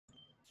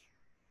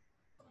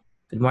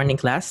Good morning,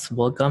 class.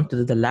 Welcome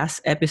to the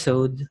last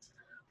episode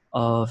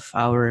of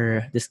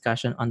our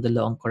discussion on the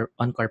law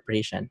on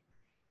corporation.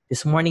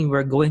 This morning,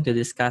 we're going to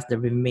discuss the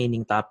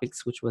remaining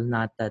topics, which will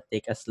not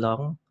take us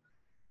long.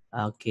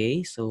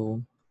 Okay,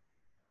 so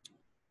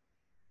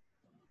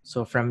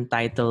from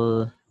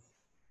title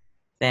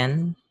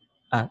 10,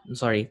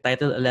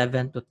 title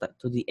 11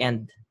 to the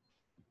end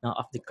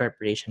of the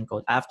corporation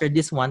code. After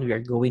this one, we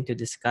are going to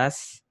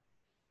discuss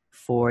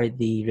for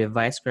the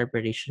revised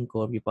corporation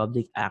code,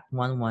 Republic Act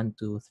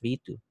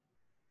 11232.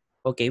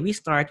 Okay, we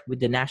start with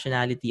the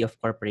nationality of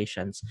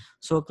corporations.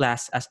 So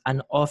class, as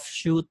an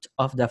offshoot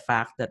of the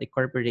fact that a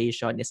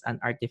corporation is an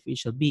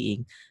artificial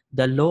being,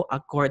 the law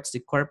accords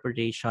the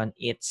corporation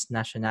its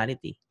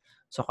nationality.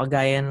 So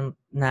kagaya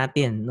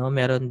natin, no,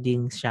 meron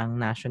ding siyang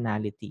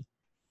nationality.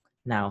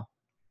 Now,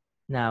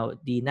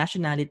 the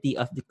nationality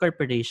of the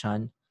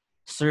corporation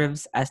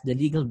serves as the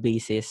legal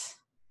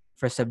basis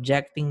for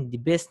subjecting the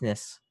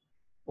business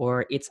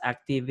or its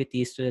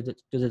activities to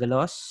the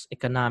laws,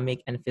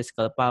 economic and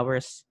fiscal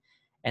powers,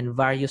 and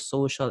various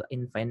social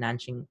and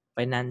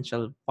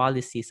financial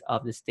policies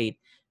of the state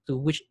to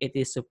which it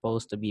is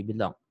supposed to be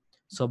belong.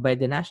 So by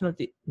the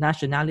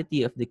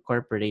nationality of the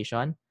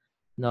corporation,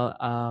 no,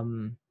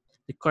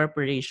 the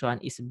corporation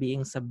is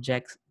being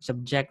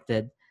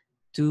subjected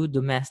to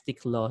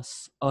domestic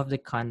laws of the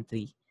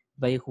country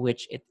by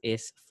which it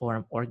is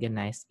formed,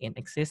 organized, and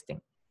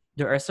existing.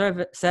 There are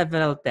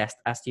several tests,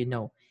 as you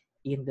know,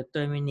 in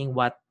determining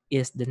what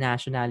is the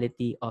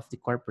nationality of the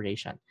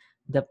corporation.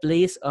 The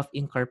place of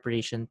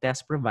incorporation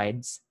test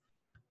provides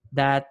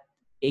that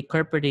a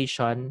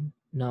corporation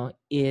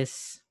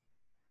is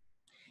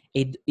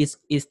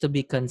to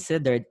be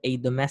considered a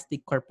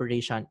domestic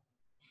corporation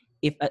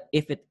if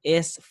it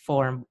is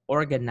formed,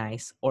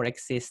 organized, or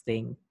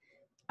existing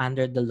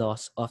under the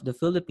laws of the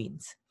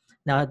Philippines.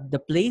 Now, the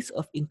place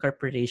of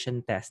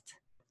incorporation test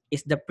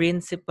is the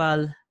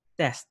principal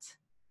test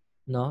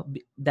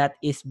that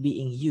is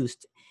being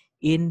used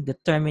in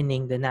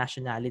determining the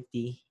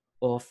nationality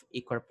of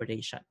a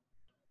corporation.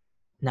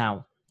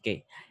 Now,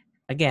 okay,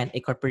 again, a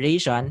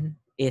corporation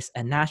is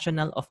a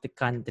national of the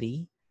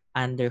country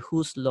under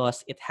whose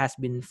laws it has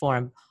been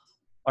formed,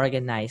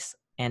 organized,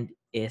 and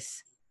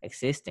is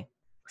existing.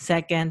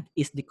 Second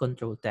is the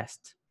control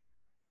test.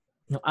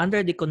 Now,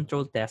 under the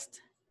control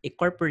test, a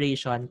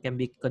corporation can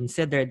be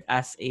considered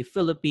as a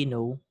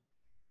Filipino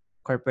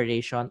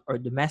corporation or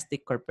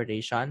domestic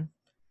corporation,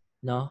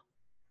 no,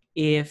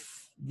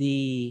 if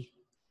the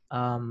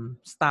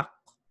stock,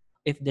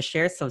 if the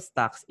shares of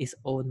stocks is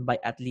owned by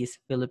at least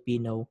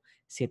Filipino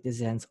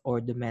citizens or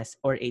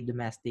a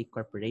domestic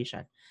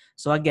corporation.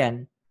 So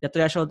again, the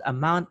threshold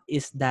amount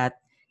is that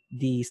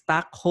the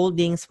stock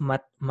holdings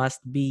must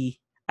be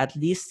at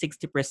least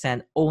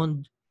 60%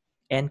 owned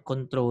and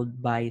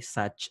controlled by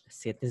such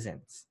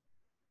citizens.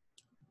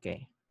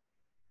 Okay.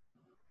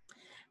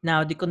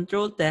 Now, the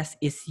control test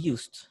is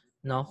used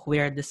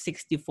where the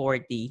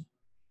 60-40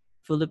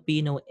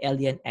 Filipino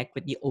alien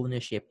equity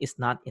ownership is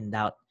not in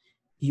doubt.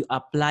 You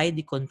apply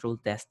the control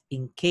test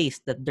in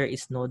case that there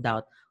is no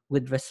doubt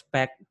with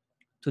respect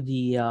to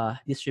the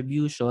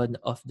distribution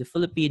of the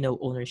Filipino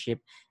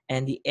ownership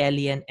and the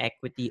alien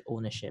equity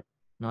ownership.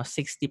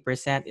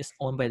 60% is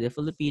owned by the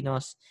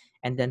Filipinos,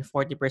 and then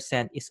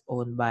 40% is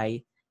owned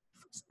by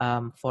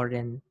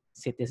foreign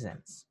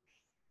citizens.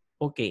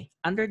 Okay,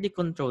 under the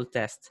control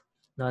test,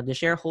 the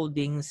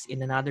shareholdings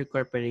in another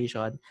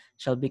corporation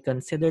shall be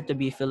considered to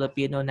be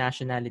Filipino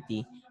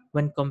nationality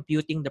when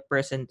computing the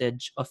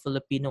percentage of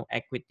Filipino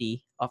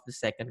equity of the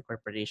second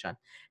corporation.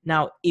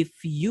 Now, if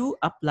you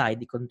apply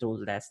the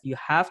control test, you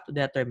have to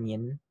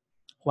determine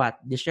what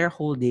the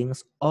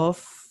shareholdings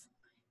of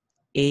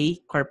a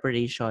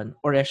corporation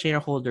or a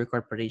shareholder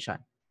corporation.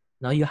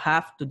 Now, you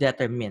have to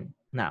determine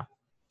now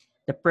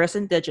the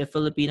percentage of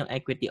Filipino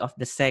equity of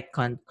the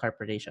second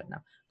corporation.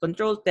 Now,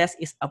 control test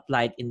is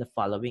applied in the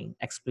following: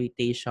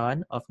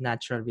 exploitation of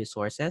natural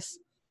resources,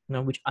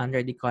 which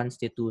under the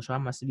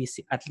Constitution must be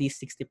at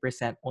least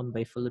 60% owned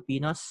by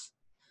Filipinos.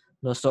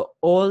 So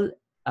all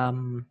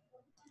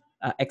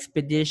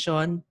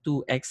expedition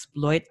to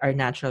exploit our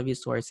natural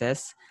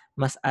resources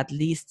must at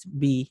least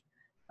be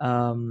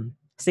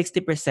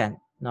 60%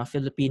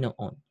 Filipino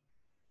owned.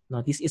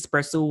 Now, this is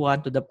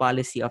pursuant to the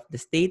policy of the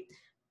state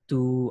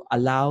to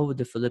allow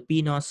the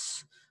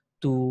Filipinos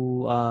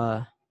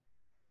to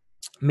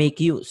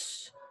make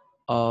use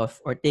of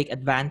or take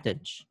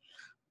advantage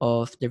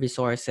of the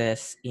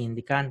resources in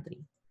the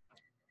country.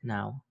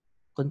 Now,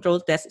 control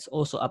test is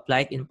also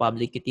applied in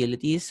public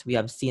utilities. We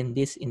have seen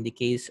this in the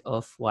case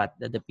of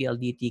the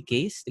PLDT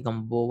case, the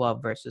Gamboa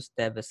versus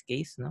Teves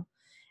case,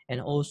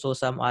 and also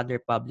some other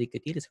public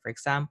utilities, for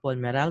example,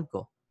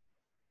 Meralco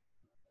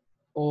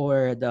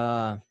or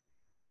the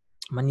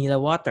Manila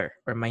Water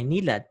or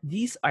Maynilad.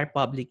 These are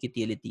public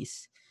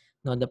utilities.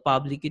 Now, the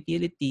public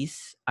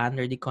utilities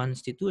under the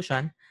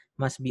Constitution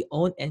must be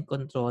owned and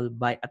controlled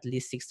by at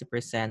least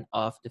 60%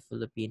 of the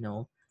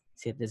Filipino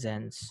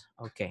citizens.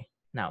 Okay.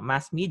 Now,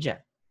 mass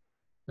media.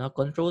 Now,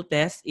 control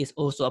test is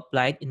also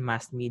applied in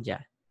mass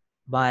media.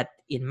 But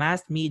in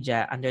mass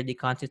media, under the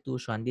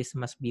Constitution, this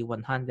must be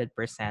 100%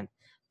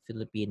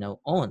 Filipino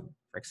owned.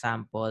 For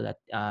example, at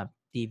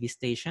TV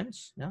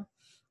stations, no?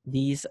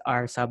 These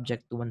are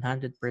subject to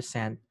 100%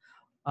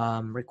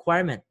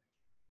 requirement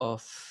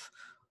of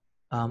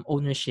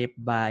ownership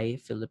by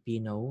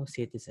Filipino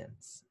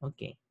citizens.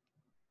 Okay.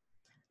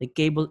 The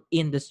cable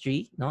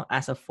industry, no,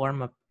 as a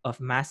form of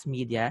mass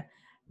media,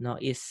 no,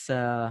 is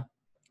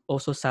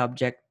also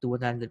subject to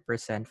 100%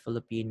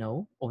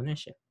 Filipino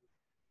ownership.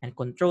 And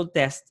control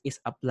test is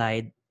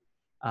applied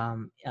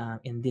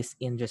in these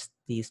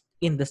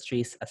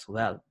industries as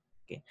well.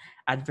 Okay.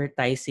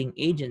 Advertising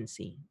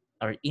agency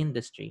or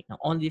industry. Now,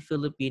 only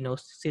Filipino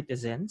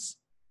citizens,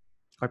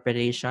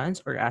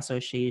 corporations, or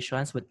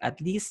associations with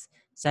at least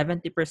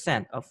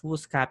 70% of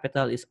whose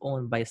capital is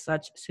owned by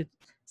such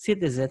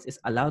citizens is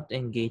allowed to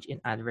engage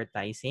in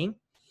advertising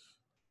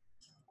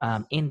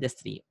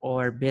industry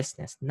or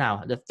business.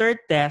 Now, the third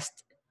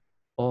test,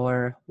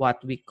 or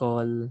what we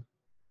call,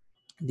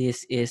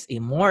 this is a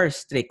more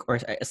strict or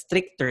a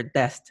stricter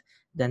test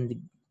than the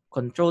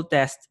control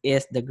test,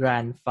 is the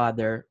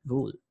grandfather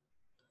rule.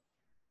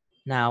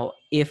 Now,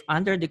 if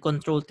under the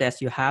control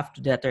test, you have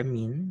to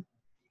determine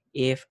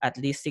if at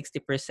least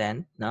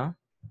 60%, no,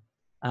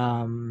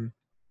 um,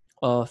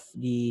 of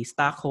the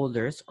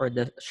stockholders or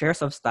the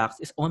shares of stocks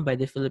is owned by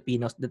the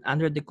Filipinos, then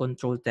under the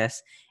control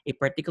test, a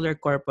particular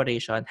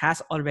corporation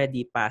has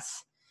already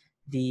passed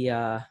the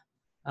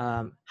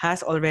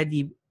has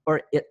already,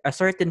 or a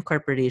certain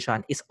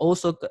corporation is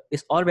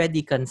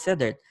already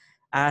considered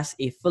as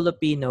a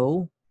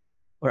Filipino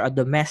or a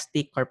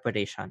domestic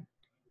corporation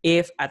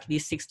if at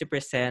least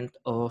 60%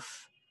 of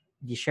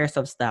the shares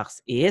of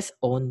stocks is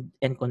owned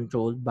and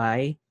controlled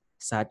by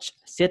such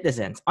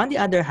citizens. On the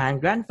other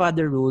hand,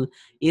 grandfather rule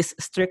is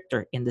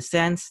stricter in the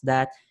sense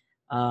that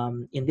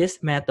in this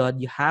method,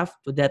 you have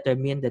to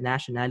determine the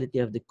nationality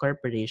of the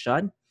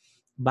corporation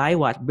by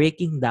what?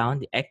 Breaking down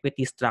the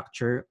equity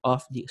structure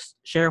of the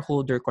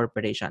shareholder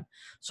corporation.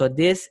 So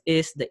this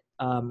is the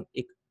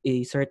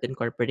a certain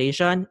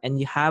corporation, and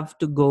you have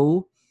to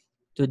go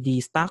to the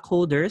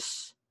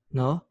stockholders,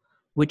 no,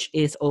 which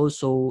is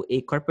also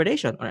a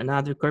corporation or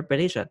another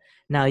corporation.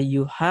 Now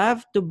you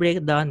have to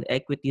break down the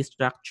equity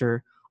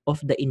structure of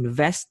the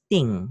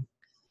investing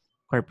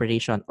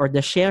corporation or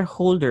the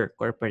shareholder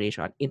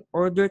corporation in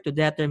order to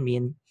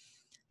determine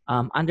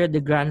under the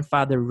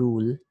grandfather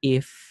rule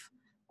if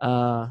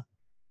uh,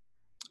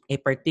 a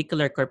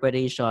particular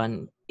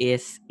corporation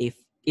is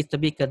to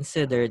be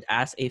considered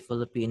as a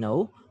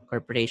Filipino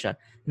corporation.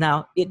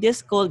 Now, it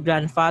is called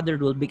grandfather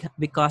rule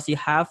because you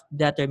have to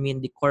determine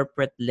the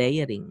corporate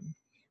layering.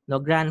 No,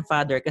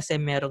 grandfather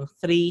kasi merong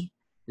three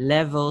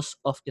levels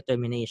of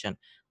determination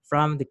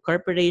from the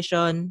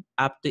corporation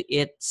up to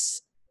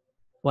its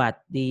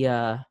what the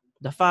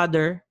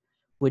father,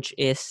 which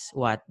is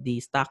what the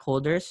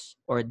stockholders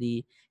or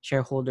the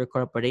shareholder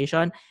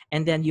corporation,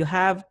 and then you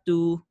have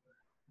to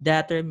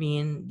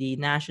determine the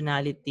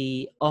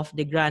nationality of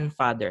the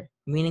grandfather,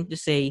 meaning to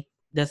say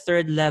the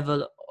third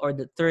level or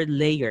the third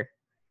layer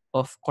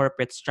of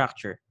corporate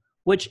structure,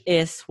 which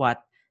is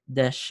what?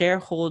 The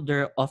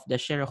shareholder of the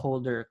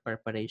shareholder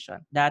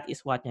corporation. That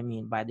is what I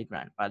mean by the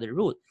grandfather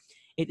rule.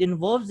 It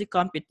involves the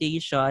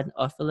computation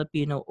of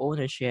Filipino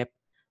ownership,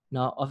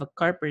 no, of a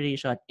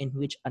corporation in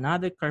which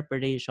another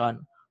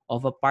corporation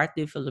of a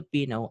partly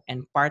Filipino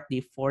and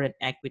partly foreign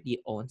equity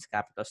owns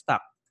capital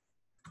stock.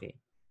 Okay.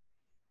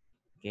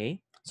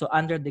 Okay. So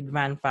under the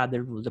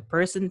grandfather rule, the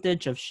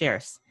percentage of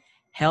shares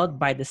held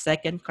by the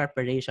second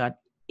corporation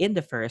in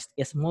the first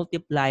is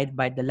multiplied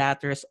by the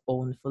latter's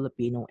own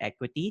Filipino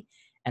equity,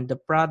 and the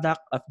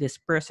product of this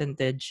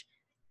percentage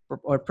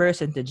or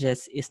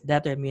percentages is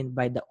determined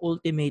by the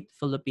ultimate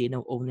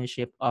Filipino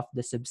ownership of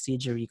the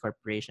subsidiary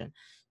corporation.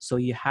 So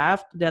you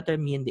have to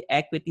determine the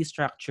equity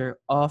structure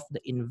of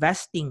the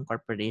investing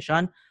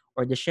corporation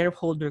or the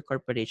shareholder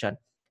corporation.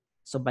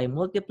 So by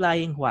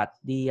multiplying what?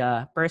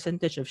 The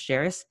percentage of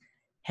shares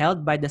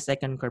held by the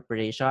second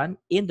corporation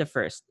in the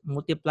first,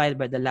 multiplied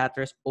by the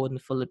latter's own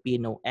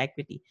Filipino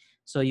equity.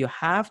 So you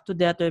have to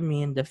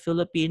determine the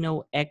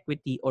Filipino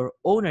equity or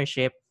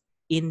ownership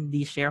in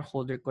the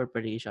shareholder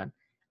corporation,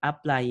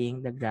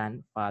 applying the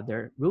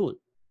grandfather rule.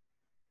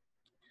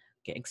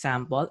 Okay,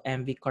 example,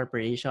 MV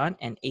Corporation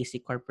and AC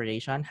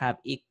Corporation have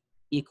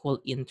equal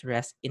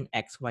interest in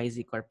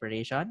XYZ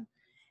Corporation.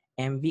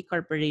 MV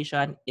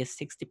Corporation is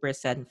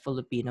 60%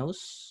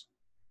 Filipinos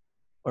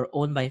or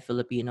owned by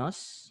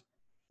Filipinos,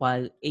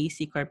 while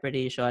AC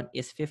Corporation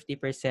is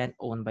 50%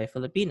 owned by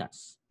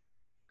Filipinos.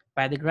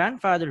 By the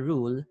grandfather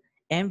rule,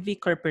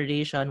 MV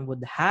Corporation would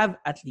have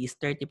at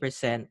least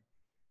 30%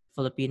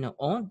 Filipino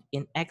owned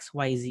in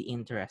XYZ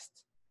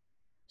interest.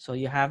 So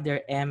you have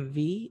their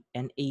MV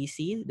and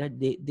AC, that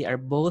they are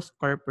both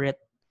corporate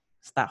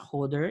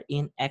stockholder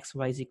in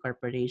XYZ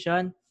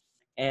Corporation.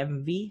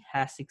 MV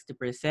has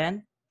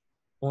 60%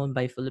 owned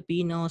by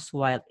Filipinos,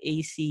 while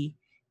AC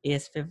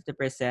is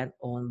 50%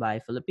 owned by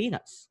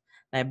Filipinos.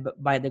 Now,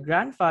 by the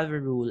grandfather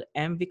rule,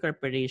 MV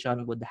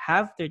Corporation would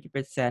have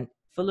 30%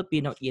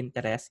 Filipino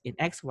interest in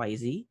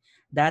XYZ,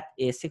 that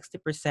is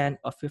 60%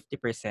 of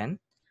 50%,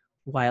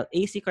 while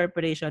AC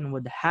Corporation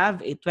would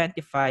have a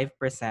 25%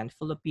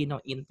 Filipino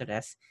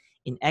interest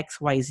in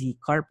XYZ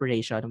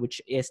Corporation,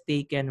 which is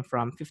taken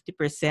from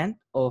 50%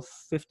 of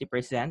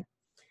 50%.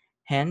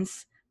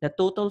 Hence, the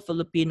total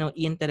Filipino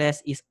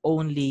interest is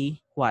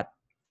only what?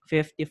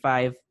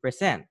 55%.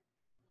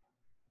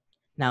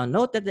 Now,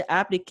 note that the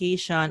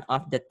application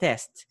of the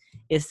test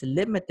is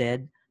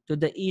limited to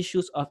the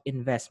issues of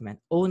investment.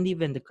 Only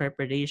when the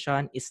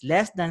corporation is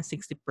less than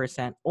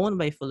 60% owned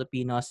by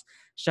Filipinos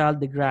shall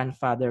the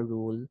grandfather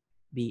rule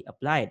be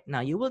applied. Now,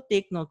 you will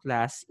take note,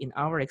 class, in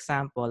our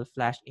example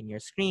flashed in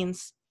your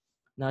screens.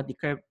 Now, the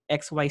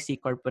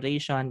XYC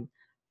Corporation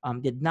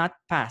did not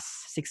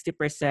pass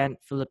 60%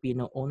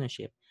 Filipino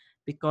ownership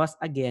because,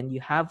 again,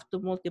 you have to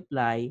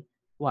multiply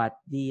what?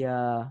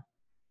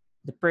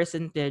 The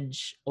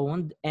percentage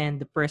owned and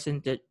the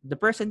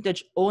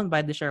percentage owned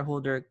by the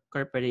shareholder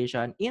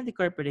corporation in the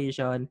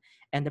corporation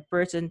and the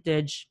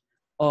percentage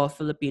of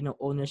Filipino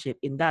ownership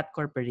in that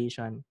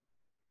corporation.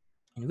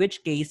 In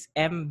which case,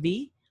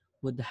 MV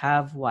would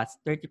have what?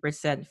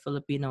 30%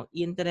 Filipino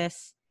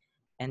interest,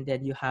 and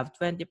then you have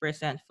 20%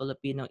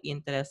 Filipino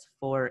interest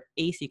for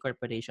AC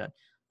Corporation.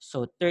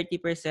 So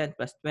 30%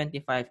 plus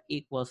 25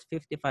 equals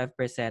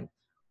 55%,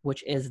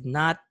 which is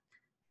not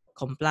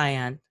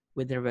compliant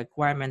with the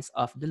requirements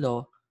of the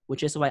law,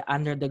 which is why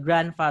under the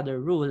grandfather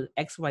rule,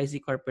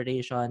 XYZ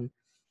Corporation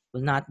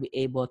will not be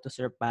able to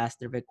surpass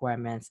the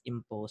requirements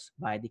imposed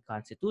by the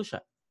Constitution.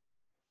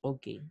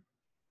 Okay.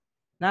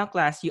 Now,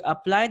 class, you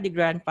apply the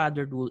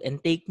grandfather rule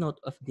and take note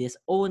of this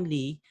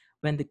only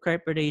when the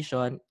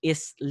corporation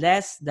is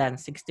less than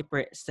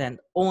 60%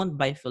 owned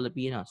by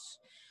Filipinos.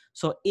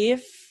 So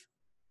if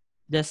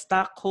the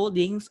stock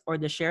holdings or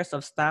the shares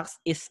of stocks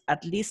is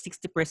at least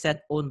 60%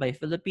 owned by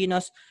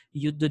Filipinos,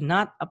 you do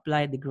not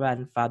apply the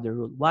grandfather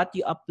rule. What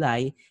you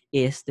apply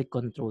is the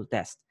control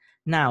test.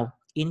 Now,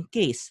 in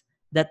case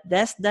that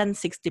less than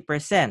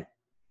 60%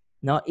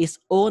 is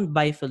owned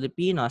by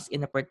Filipinos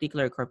in a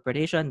particular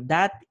corporation,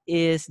 that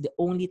is the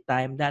only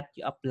time that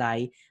you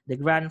apply the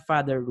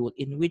grandfather rule,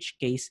 in which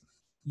case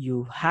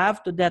you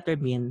have to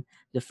determine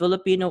the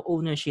Filipino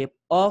ownership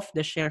of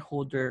the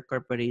shareholder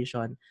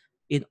corporation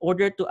in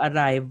order to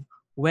arrive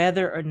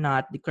whether or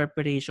not the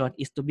corporation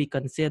is to be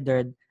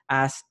considered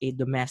as a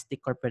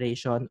domestic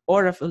corporation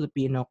or a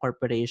Filipino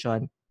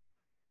corporation,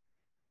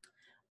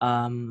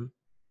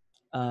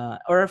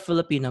 or a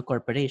Filipino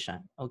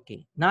corporation.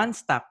 Okay,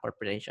 non-stock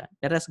corporation.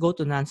 Let us go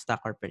to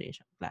non-stock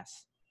corporation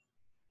class.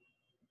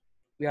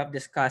 We have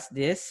discussed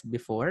this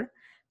before,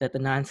 that a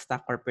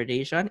non-stock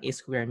corporation is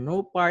where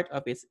no part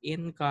of its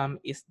income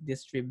is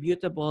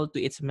distributable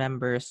to its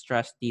members,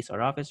 trustees,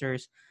 or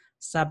officers,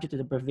 subject to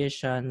the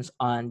provisions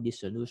on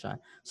dissolution.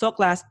 So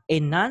class, a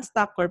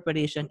non-stock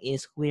corporation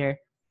is where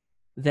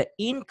the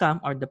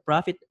income or the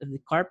profit of the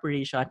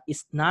corporation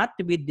is not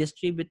to be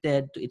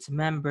distributed to its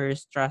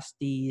members,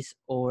 trustees,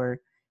 or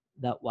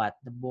the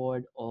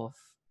board of,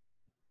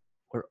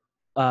 or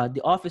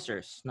the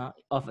officers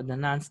of the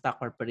non-stock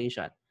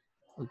corporation.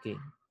 Okay,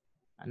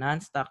 a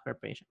non-stock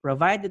corporation,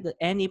 provided that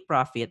any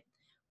profit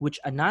which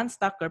a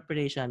non-stock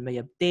corporation may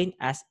obtain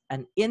as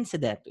an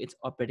incident to its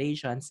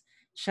operations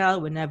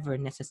shall, whenever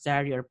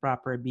necessary or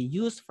proper, be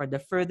used for the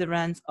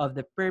furtherance of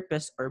the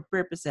purpose or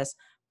purposes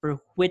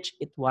for which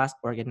it was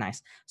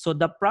organized. So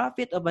the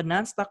profit of a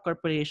non-stock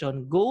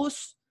corporation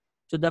goes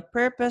to the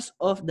purpose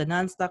of the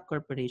non-stock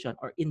corporation,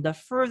 or in the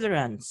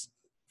furtherance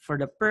for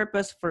the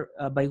purpose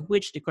by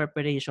which the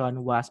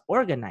corporation was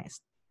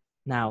organized.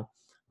 Now,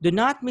 do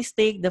not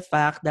mistake the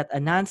fact that a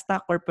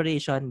non-stock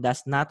corporation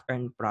does not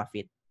earn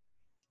profit.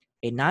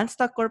 A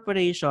non-stock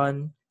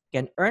corporation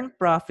can earn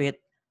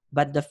profit,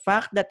 but the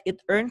fact that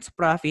it earns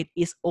profit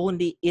is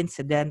only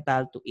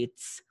incidental to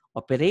its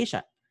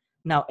operation.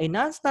 Now, a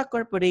non-stock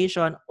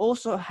corporation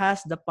also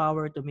has the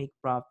power to make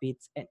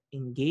profits and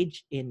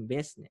engage in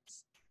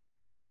business.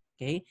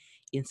 Okay?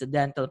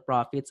 Incidental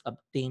profits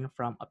obtained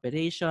from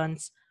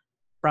operations,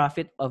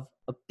 profit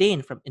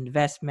obtained from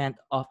investment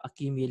of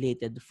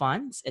accumulated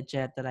funds,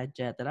 etc.,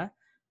 etc.,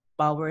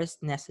 powers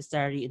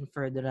necessary in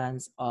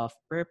furtherance of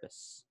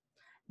purpose.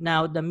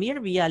 Now, the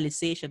mere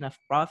realization of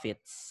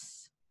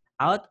profits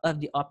out of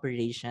the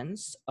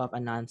operations of a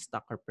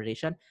non-stock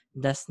corporation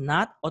does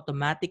not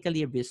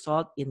automatically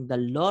result in the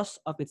loss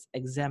of its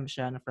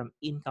exemption from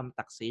income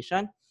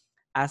taxation,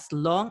 as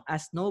long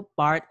as no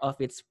part of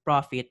its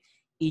profit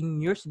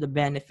inures to the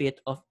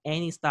benefit of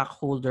any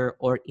stockholder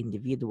or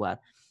individual.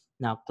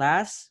 Now,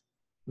 class,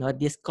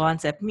 this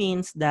concept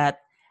means that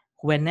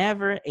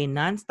whenever a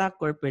non-stock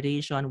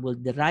corporation will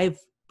derive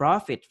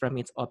profit from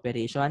its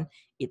operation,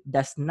 it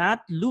does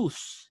not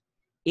lose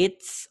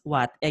its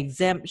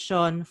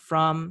exemption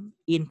from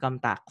income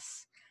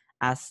tax,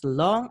 as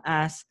long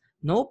as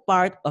no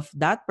part of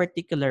that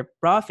particular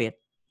profit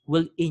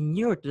will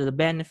inure to the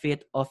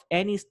benefit of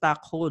any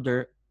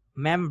stockholder,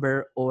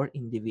 member, or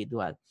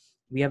individual.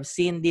 We have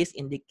seen this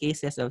in the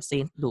cases of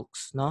St.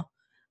 Luke's,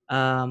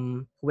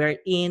 where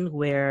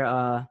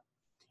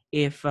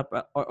if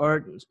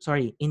or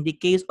sorry, in the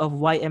case of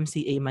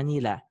YMCA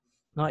Manila,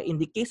 no, in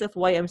the case of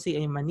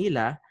YMCA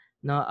Manila,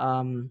 no,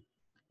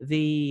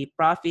 the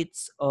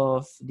profits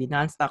of the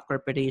non-stock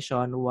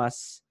corporation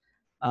was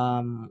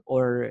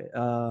or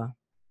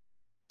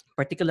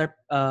particular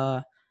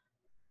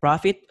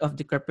profit of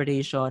the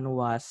corporation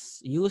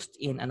was used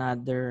in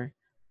another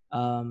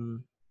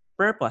um,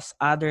 purpose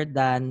other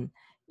than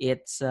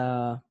its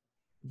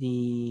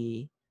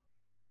the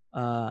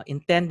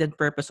intended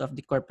purpose of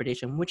the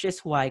corporation, which is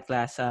why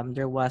class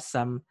there was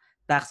some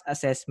tax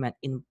assessment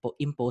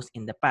imposed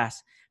in the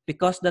past.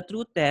 Because the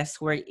true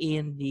test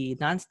wherein the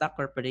non-stock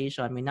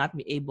corporation may not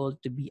be able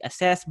to be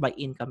assessed by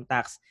income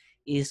tax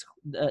is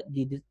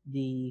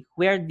the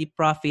where the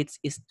profits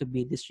is to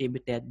be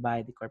distributed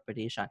by the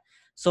corporation.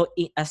 So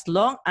as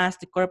long as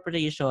the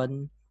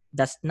corporation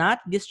does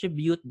not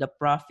distribute the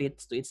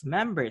profits to its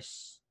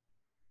members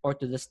or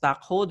to the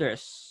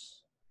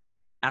stockholders,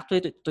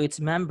 actually to its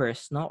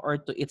members, no, or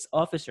to its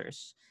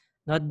officers,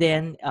 no,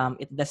 then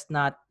it does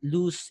not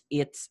lose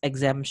its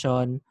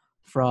exemption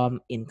from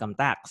income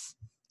tax.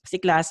 Kasi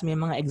class, may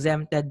mga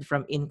exempted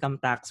from income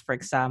tax, for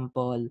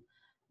example,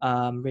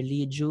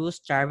 religious,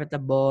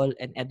 charitable,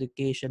 and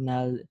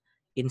educational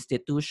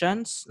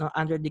institutions, no,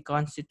 under the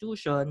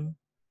Constitution.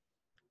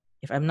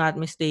 If I'm not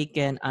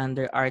mistaken,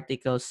 under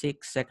Article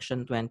 6,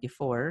 Section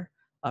 24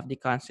 of the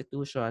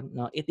Constitution,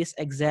 no, it is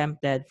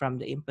exempted from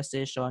the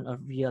imposition of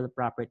real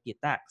property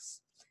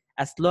tax.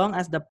 As long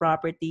as the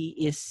property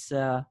is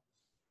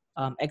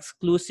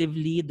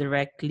exclusively,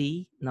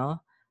 directly,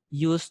 no,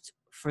 used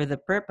for the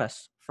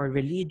purpose, for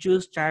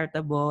religious,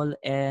 charitable,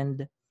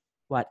 and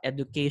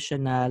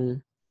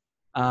educational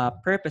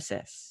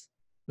purposes.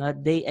 No,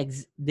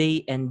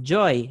 they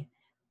enjoy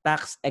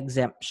tax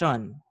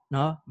exemption,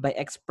 no, by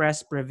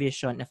express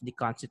provision of the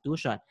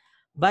Constitution.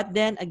 But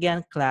then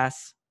again,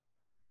 class,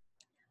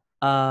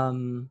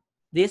 um,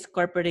 this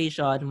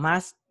corporation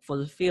must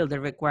fulfill the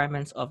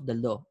requirements of the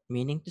law.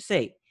 Meaning to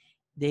say,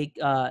 the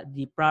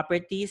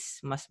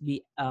properties must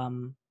be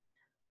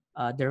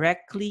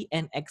directly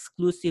and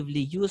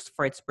exclusively used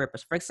for its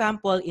purpose. For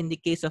example, in the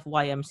case of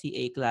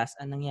YMCA class,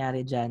 ang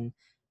nangyari dyan,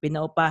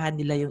 pinaupahan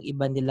nila yung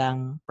iba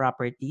nilang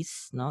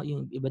properties, no?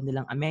 Yung iba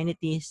nilang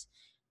amenities.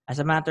 As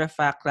a matter of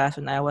fact, class,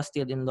 when I was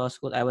still in law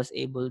school, I was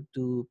able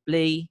to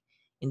play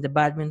in the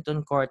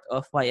badminton court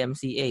of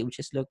YMCA, which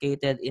is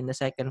located in the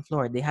second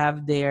floor. They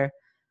have their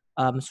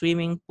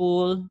swimming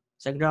pool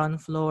sa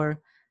ground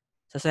floor.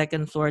 Sa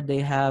second floor, they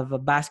have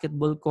a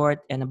basketball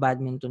court and a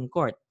badminton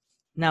court.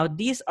 Now,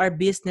 these are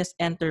business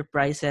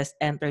enterprises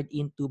entered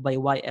into by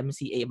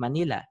YMCA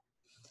Manila.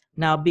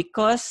 Now,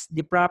 because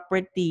the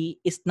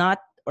property is not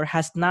or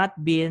has not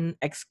been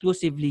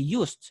exclusively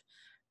used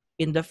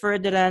in the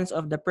furtherance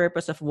of the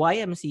purpose of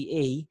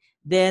YMCA,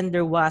 then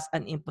there was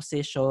an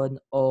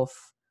imposition of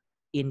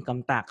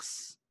income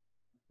tax.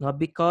 No,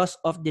 because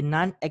of the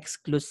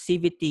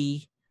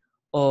non-exclusivity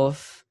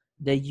of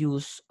the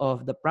use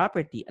of the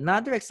property.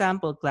 Another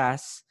example,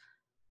 class,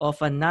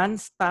 of a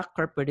non-stock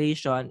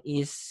corporation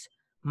is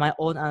my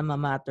own alma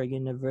mater,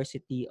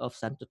 University of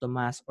Santo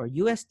Tomas, or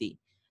UST.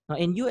 Now,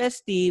 in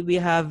UST, we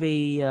have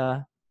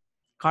a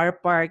car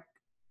park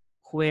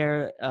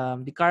where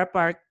the car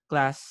park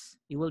class,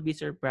 you will be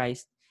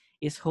surprised,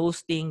 is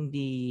hosting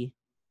the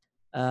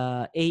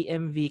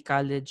AMV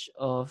College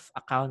of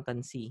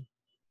Accountancy.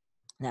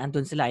 Na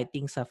andun sila, I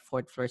think sa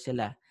 4th floor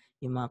sila,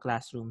 yung mga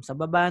classroom. Sa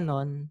baba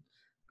nun,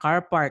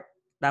 car park.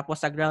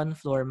 Tapos sa ground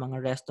floor, mga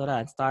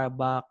restaurant,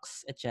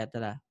 Starbucks,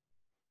 etc.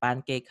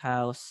 Pancake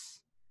House,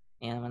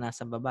 ayan naman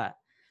nasa baba.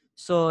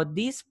 So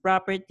this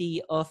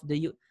property of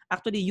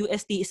actually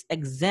UST is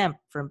exempt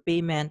from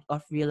payment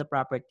of real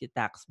property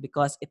tax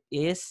because it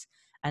is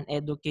an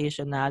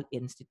educational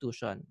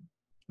institution.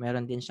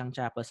 Meron din siyang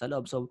chapel sa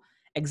loob. So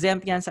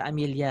exempt yan sa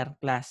Amilyar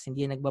class,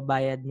 hindi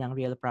nagbabayad ng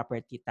real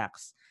property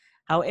tax.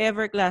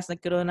 However, class,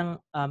 nagkaroon ng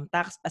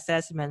tax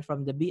assessment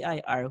from the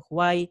BIR.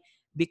 Why?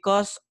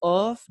 Because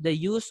of the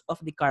use of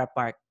the car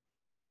park.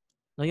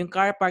 No, yung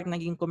car park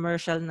naging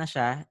commercial na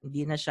siya,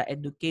 hindi na siya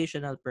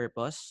educational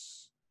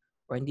purpose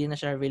or hindi na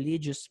siya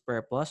religious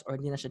purpose or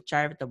hindi na siya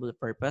charitable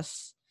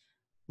purpose,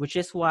 which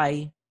is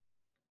why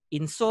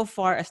in so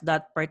far as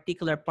that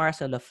particular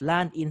parcel of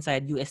land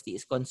inside UST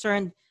is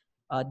concerned,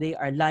 they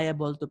are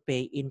liable to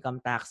pay income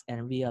tax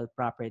and real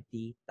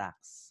property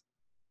tax.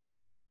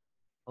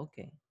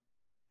 Okay.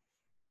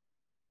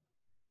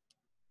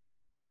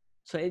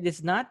 So it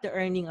is not the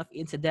earning of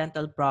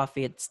incidental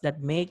profits that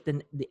make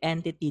the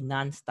entity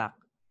non-stock,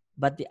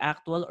 but the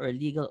actual or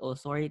legal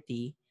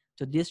authority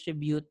to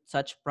distribute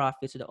such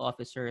profits to the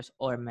officers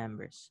or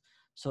members.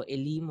 So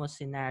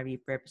eleemosynary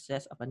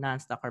purposes of a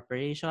non-stock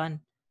corporation,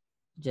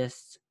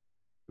 just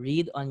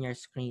read on your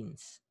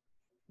screens.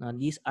 Now,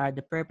 these are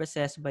the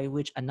purposes by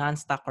which a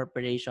non-stock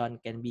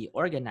corporation can be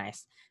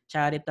organized: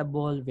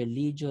 charitable,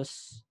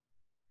 religious,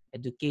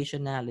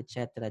 educational,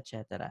 etc.,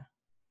 etc.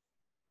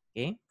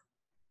 Okay?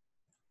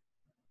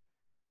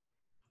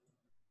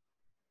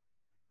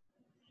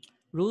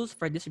 Rules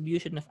for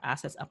distribution of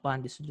assets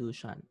upon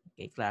dissolution.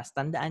 Okay, class.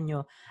 Tandaan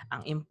nyo,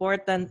 ang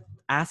important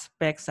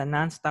aspect sa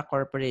non-stock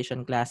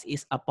corporation, class,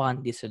 is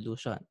upon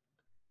dissolution.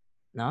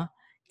 No?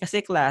 Kasi,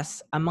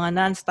 class, ang mga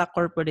non-stock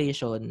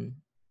corporation,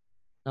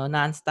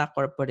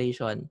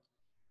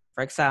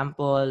 for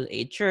example,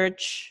 a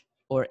church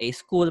or a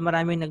school,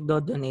 maraming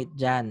nagdo-donate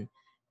dyan.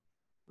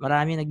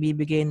 Maraming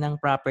nagbibigay ng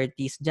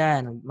properties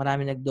dyan.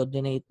 Maraming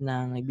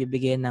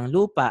nagbibigay ng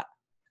lupa.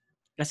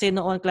 Kasi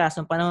noon, class,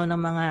 noong panahon ng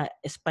mga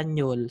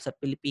Espanyol sa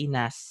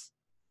Pilipinas,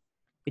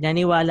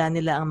 pinaniwala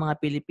nila ang mga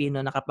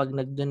Pilipino na kapag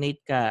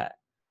nag-donate ka,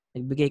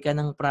 nagbigay ka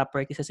ng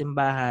property sa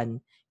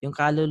simbahan, yung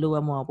kaluluwa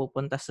mo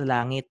pupunta sa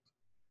langit.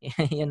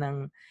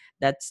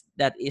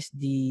 That is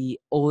the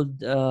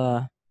old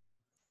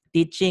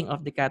teaching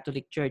of the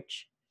Catholic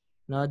Church,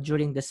 no,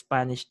 during the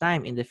Spanish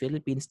time in the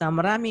Philippines, na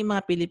maraming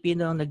mga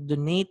Pilipino ang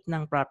nag-donate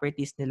ng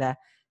properties nila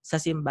sa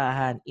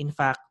simbahan. In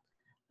fact,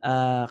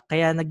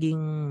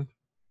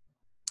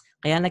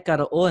 kaya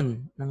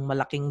nagkaroon ng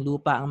malaking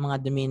lupa ang mga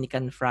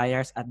Dominican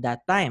friars at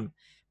that time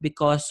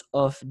because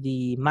of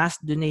the mass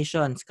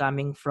donations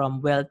coming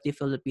from wealthy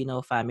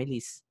Filipino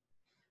families.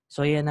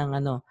 So yan ang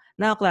ano.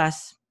 Now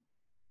class,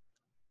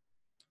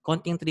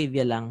 konting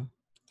trivia lang.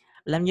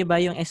 Alam niyo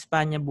ba yung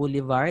Espanya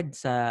Boulevard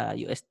sa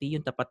UST,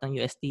 yung tapat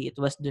ng UST, it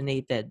was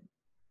donated.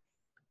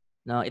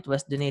 No, it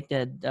was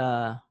donated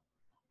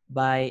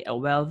by a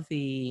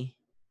wealthy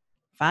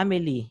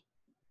family,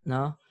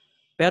 no?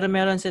 Pero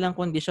meron silang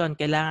kondisyon,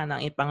 kailangan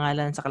ang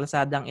ipangalan sa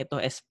kalsadang ito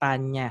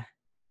Espanya,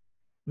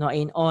 no,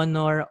 in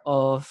honor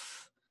of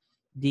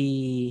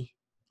the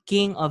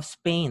King of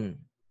Spain.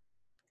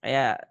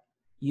 Kaya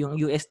yung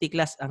UST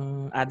class,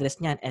 ang address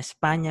niyan,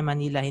 Espanya,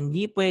 Manila,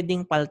 hindi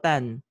pwedeng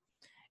paltan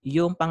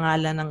yung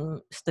pangalan ng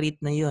street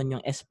na yun,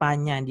 yung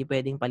Espanya, hindi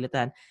pwedeng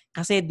palitan.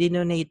 Kasi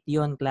dinonate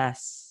yun,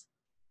 class.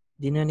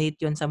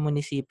 Dinonate yun sa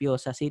munisipyo,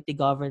 sa city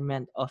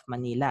government of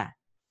Manila.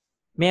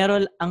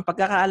 Meron, ang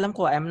pagkakaalam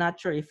ko, I'm not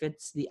sure if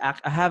it's the act,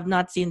 I have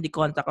not seen the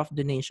contract of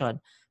donation.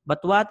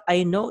 But what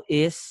I know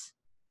is,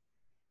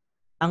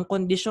 ang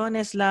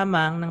kondisyones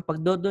lamang ng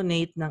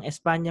pagdodonate ng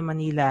Espanya,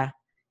 Manila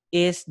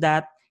is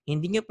that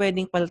hindi nyo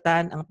pwedeng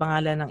palitan ang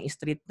pangalan ng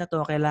street na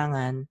to,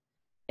 kailangan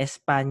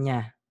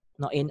Espanya,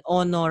 no, in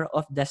honor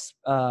of the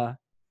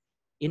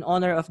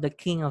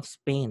King of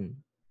Spain.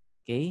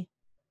 Okay?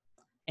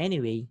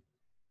 Anyway,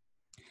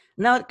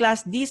 now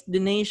class, these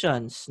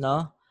donations,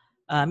 no,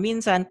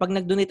 minsan pag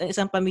nag-donate ang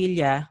isang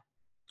pamilya,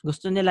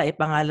 gusto nila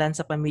ipangalan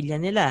sa pamilya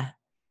nila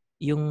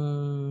yung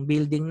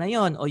building na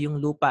yon o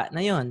yung lupa na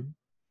yon.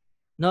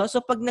 No?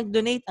 So pag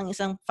nag-donate ang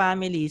isang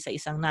family sa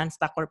isang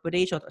non-stock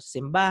corporation o sa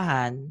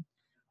simbahan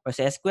o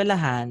sa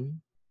eskwelahan,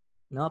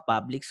 no,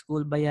 public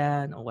school ba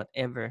yan o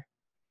whatever,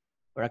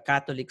 or a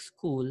Catholic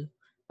school,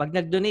 pag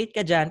nag-donate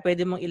ka dyan,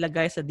 pwede mong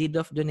ilagay sa deed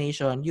of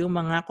donation yung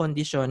mga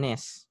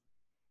kondisyones.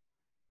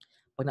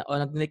 Pag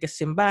nag-donate ka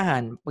sa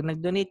simbahan, pag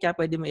nag-donate ka,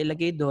 pwede mo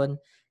ilagay doon,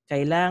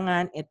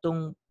 kailangan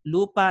itong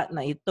lupa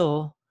na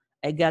ito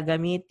ay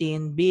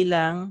gagamitin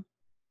bilang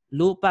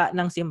lupa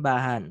ng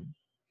simbahan.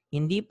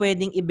 Hindi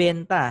pwedeng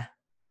ibenta.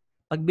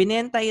 Pag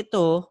binenta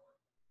ito,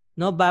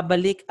 no,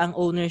 babalik ang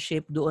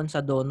ownership doon sa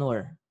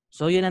donor.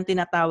 So yun ang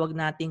tinatawag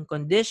nating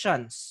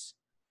conditions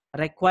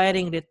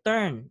requiring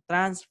return,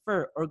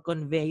 transfer, or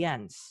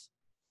conveyance.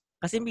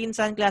 Kasi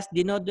minsan, class,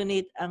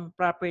 dinodonate ang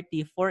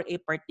property for a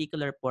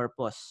particular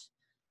purpose.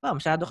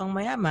 Masyado kang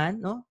mayaman,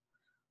 no?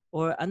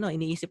 Or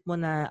iniisip mo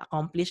na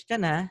accomplished ka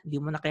na,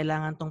 hindi mo na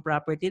kailangan tong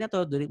property na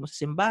to, donate mo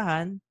sa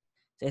simbahan,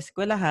 sa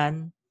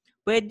eskwelahan,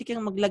 pwede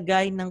kang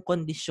maglagay ng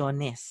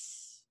kondisyones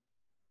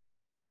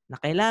na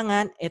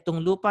kailangan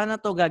itong lupa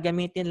na to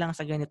gagamitin lang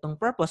sa ganitong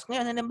purpose.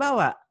 Ngayon,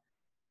 halimbawa,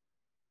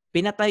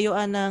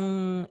 pinatayuan ng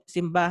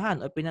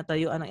simbahan o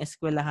pinatayuan ng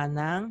eskwelahan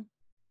ng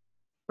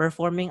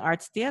performing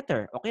arts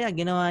theater. O kaya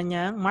ginawa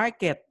niyang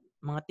market,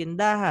 mga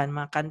tindahan,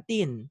 mga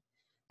kantin.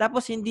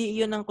 Tapos hindi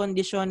iyon ang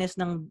kondisyones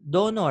ng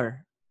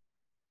donor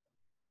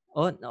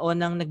o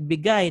ng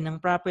nagbigay ng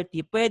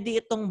property,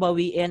 pwede itong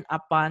bawiin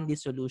upon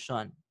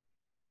dissolution.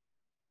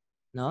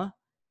 No?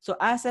 So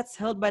assets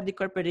held by the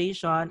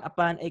corporation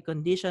upon a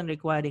condition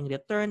requiring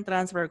return,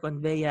 transfer,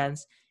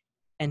 conveyance,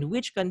 and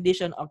which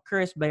condition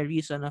occurs by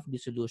reason of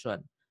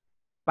dissolution.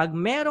 Pag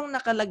merong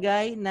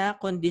nakalagay na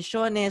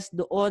kondisyones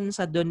doon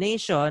sa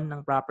donation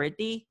ng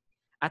property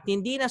at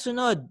hindi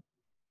nasunod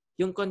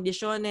yung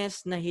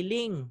kondisyones na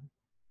hiling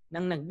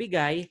ng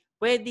nagbigay,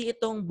 pwede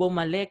itong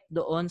bumalik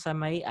doon sa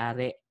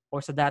may-ari o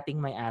sa dating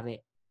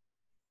may-ari.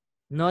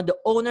 No, the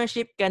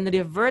ownership can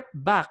revert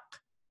back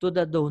to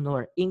the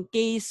donor in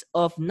case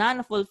of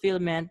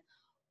non-fulfillment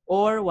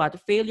or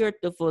failure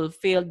to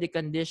fulfill the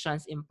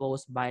conditions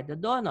imposed by the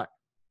donor.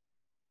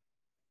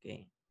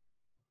 Okay.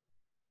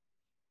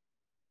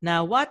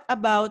 Now, what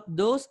about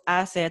those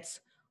assets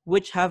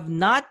which have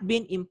not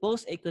been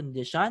imposed a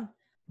condition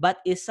but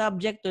is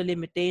subject to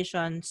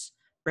limitations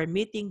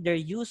permitting their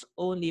use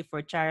only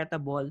for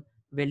charitable,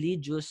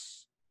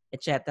 religious,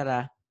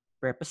 etc.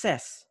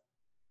 purposes?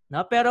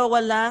 No? Pero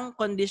walang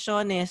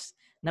kondisyones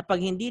na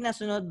pag hindi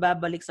nasunod,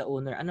 babalik sa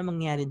owner. Ano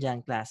mangyayari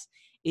dyan, class?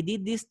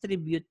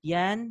 i-distribute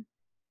yan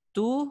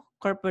to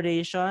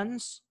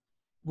corporations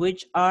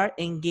which are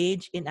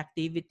engaged in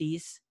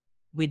activities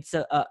which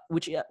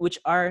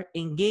are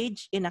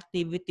engaged in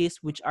activities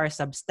which are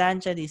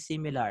substantially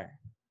similar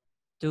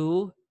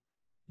to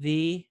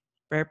the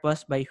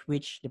purpose by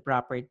which the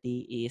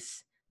property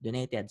is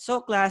donated.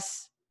 So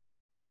class,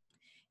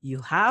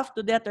 you have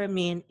to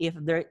determine if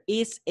there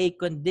is a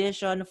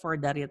condition for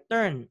the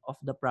return of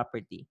the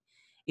property.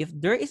 If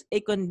there is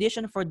a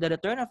condition for the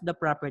return of the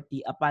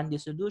property upon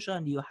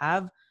dissolution, you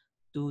have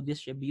to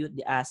distribute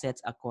the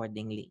assets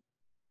accordingly.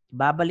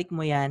 Babalik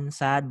mo yan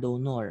sa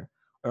donor.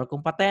 Or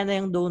kung patay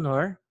na yung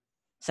donor,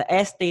 sa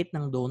estate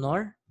ng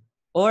donor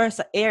or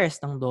sa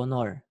heirs ng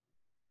donor.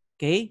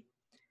 Okay?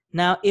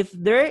 Now, if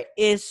there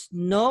is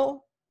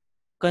no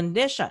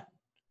condition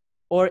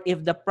or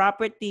if the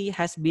property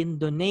has been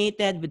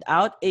donated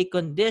without a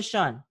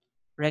condition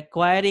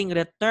requiring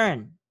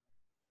return,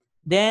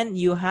 then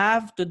you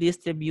have to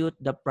distribute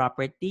the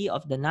property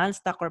of the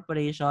non-stock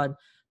corporation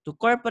to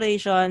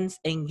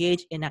corporations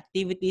engaged in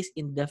activities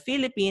in the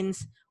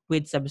Philippines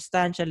with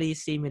substantially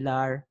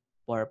similar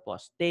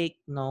purpose. Take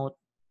note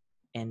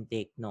and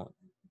take note.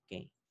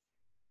 Okay.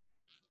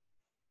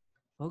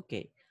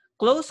 Okay.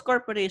 Closed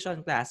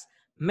corporation class.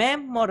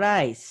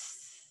 Memorize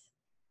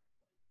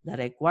the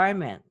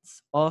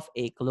requirements of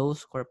a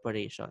closed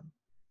corporation.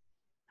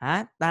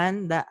 Ha?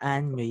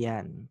 Tandaan nyo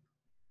yan.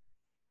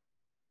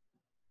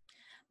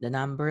 The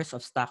numbers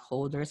of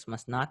stockholders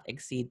must not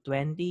exceed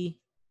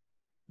 20.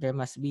 There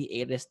must be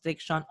a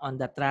restriction on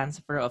the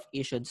transfer of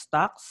issued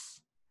stocks,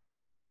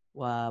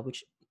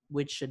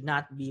 which should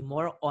not be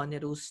more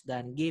onerous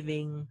than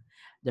giving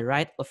the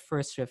right of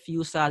first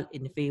refusal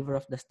in favor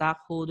of the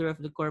stockholder of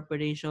the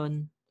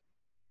corporation,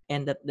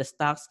 and that the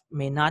stocks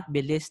may not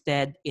be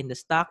listed in the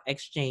stock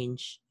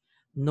exchange,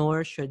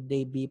 nor should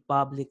they be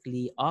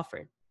publicly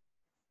offered.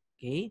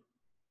 Okay?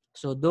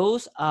 So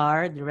those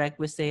are the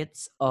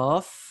requisites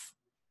of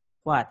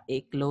what?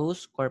 A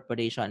closed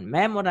corporation.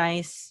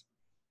 Memorize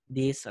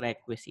these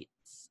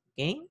requisites.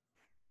 Okay?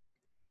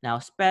 Now,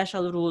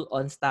 special rule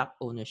on stock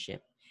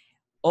ownership.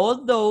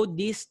 Although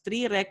these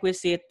three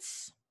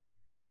requisites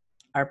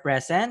are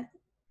present,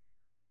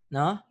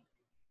 no,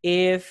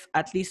 if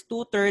at least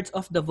 2/3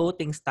 of the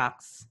voting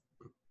stocks,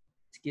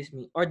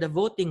 or the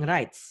voting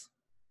rights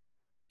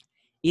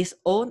is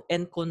owned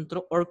and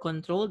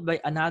controlled by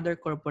another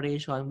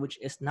corporation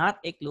which is not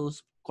a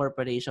closed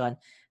corporation,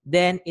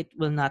 then it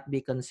will not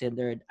be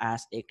considered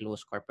as a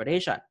closed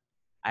corporation.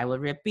 I will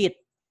repeat,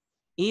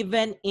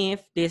 even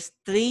if these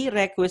three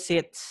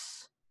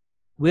requisites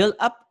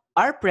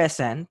are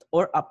present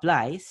or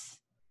applies,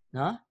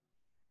 no?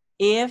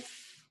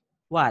 If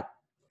what?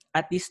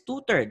 At least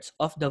 2/3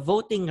 of the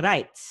voting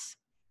rights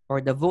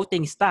or the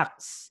voting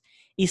stocks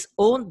is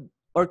owned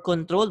or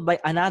controlled by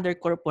another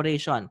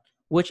corporation,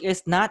 which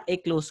is not a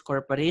closed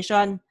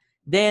corporation,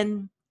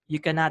 then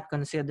you cannot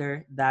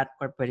consider that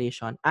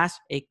corporation as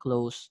a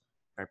closed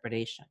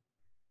corporation.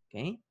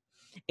 Okay?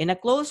 In a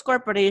closed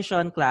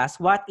corporation class,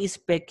 what is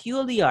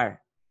peculiar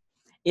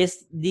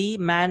is the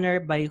manner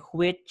by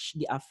which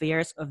the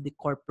affairs of the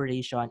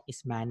corporation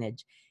is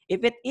managed.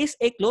 If it is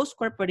a closed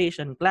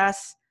corporation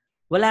class,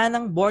 wala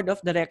nang board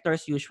of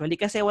directors usually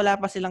kasi wala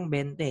pa silang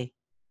 20.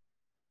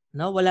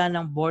 No, wala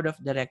nang board of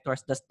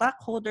directors. The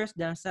stockholders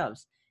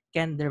themselves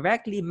can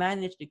directly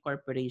manage the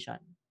corporation,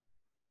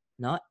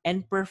 no,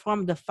 and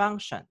perform the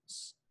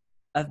functions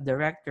of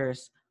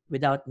directors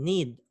without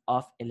need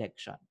of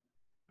election.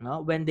 No,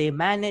 when they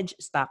manage,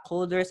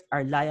 stockholders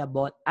are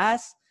liable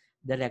as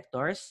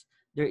directors.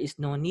 There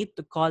is no need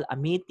to call a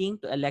meeting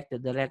to elect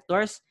the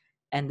directors,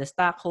 and the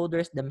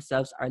stockholders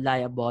themselves are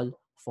liable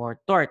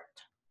for tort.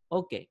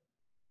 Okay.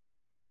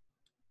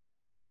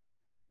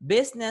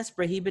 Business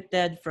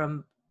prohibited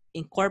from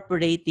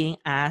incorporating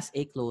as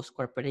a closed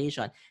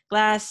corporation.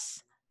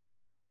 Class,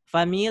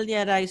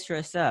 familiarize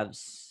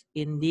yourselves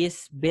in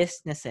these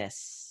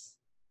businesses.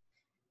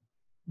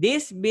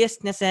 These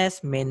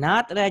businesses may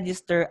not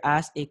register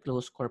as a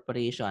closed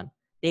corporation.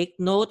 Take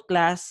note,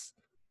 class,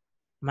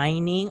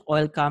 mining,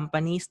 oil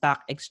company,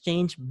 stock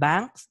exchange,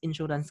 banks,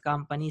 insurance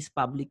companies,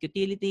 public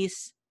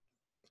utilities,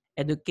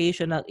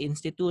 educational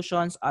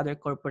institutions, other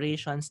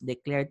corporations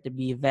declared to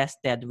be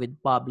vested with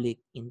public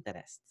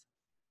interest.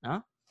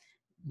 No?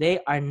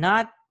 They are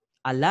not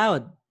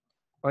allowed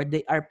or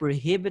they are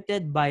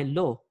prohibited by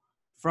law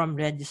from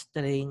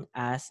registering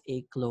as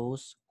a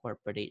closed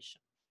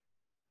corporation.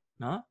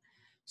 No?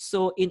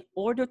 So in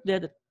order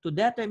to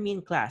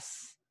determine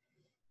class,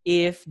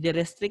 if the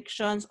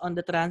restrictions on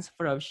the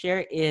transfer of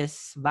share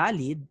is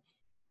valid,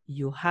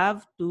 you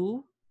have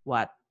to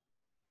what?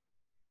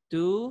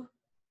 To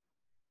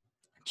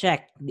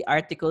check the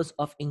articles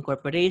of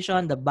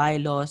incorporation, the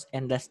bylaws,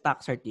 and the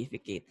stock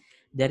certificate.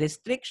 The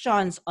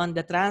restrictions on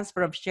the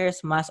transfer of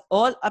shares must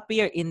all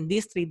appear in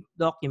these three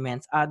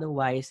documents.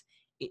 Otherwise,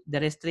 the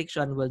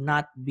restriction will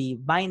not be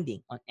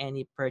binding on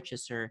any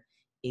purchaser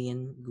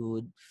in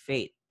good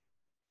faith.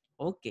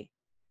 Okay.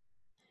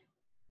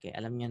 Okay,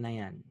 alam nyo na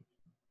yan.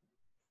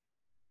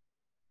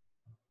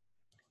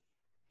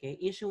 Okay,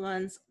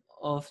 issuance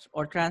of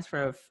or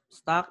transfer of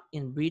stock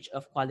in breach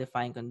of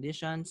qualifying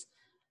conditions.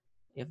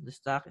 If the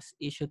stock is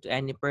issued to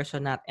any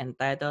person not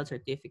entitled,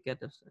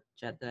 certificate of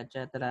etc.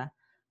 etc.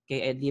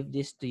 Okay, I leave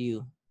this to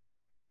you.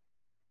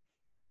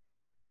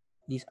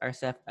 These are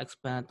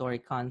self-explanatory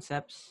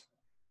concepts.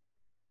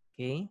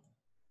 Okay.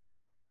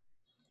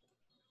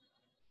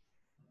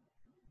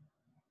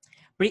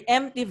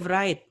 Preemptive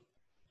right.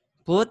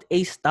 Put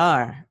a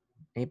star.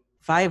 A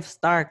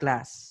 5-star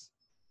class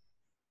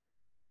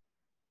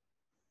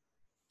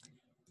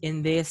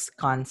in this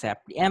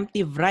concept.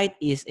 Preemptive right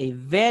is a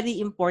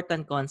very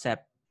important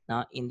concept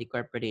now in the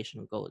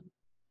corporation code.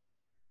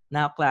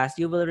 Now, class,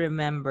 you will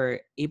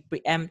remember a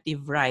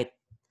preemptive right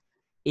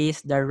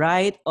is the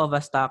right of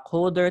a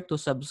stockholder to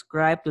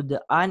subscribe to the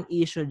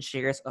unissued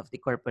shares of the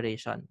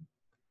corporation.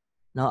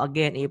 Now,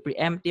 again, a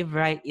preemptive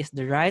right is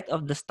the right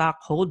of the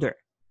stockholder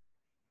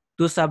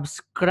to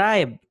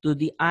subscribe to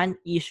the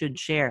unissued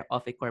share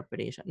of a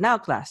corporation. Now,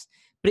 class,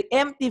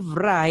 preemptive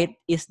right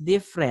is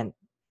different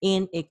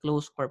in a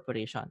closed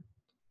corporation.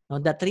 Now,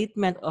 the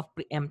treatment of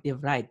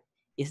preemptive right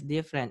is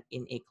different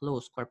in a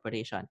closed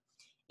corporation.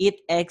 It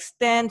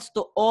extends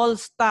to all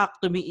stock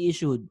to be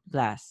issued,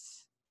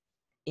 class,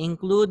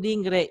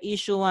 including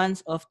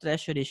reissuance of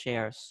treasury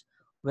shares,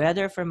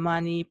 whether for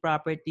money,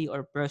 property,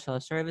 or personal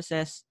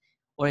services,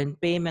 or in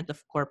payment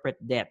of corporate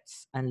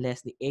debts,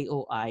 unless the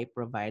AOI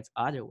provides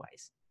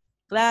otherwise.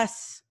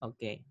 Class,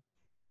 okay.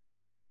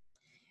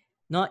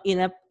 No,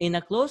 in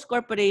a closed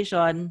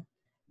corporation,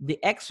 the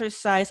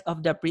exercise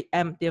of the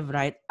preemptive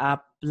right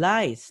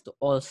applies to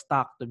all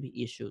stock to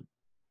be issued,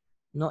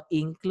 no,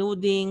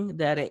 including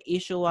the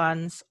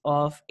reissuance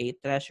of a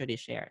treasury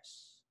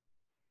shares,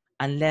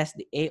 unless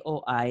the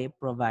AOI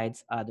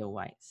provides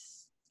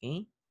otherwise.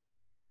 Okay?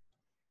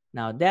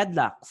 Now,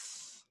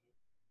 deadlocks.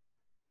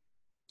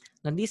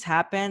 Now, this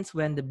happens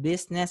when the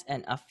business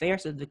and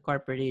affairs of the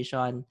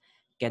corporation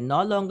can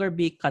no longer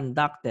be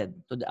conducted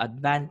to the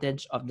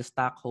advantage of the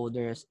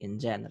stockholders in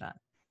general.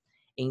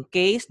 In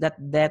case that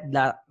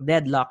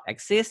deadlock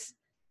exists,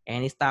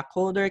 any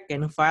stockholder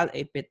can file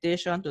a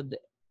petition to the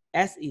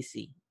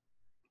SEC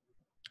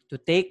to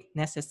take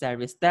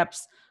necessary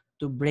steps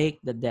to break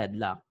the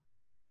deadlock.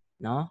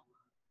 No?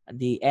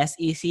 The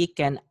SEC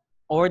can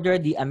order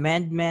the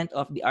amendment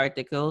of the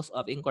articles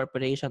of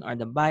incorporation or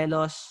the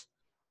bylaws,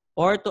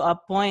 or to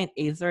appoint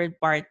a third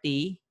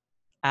party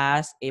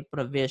as a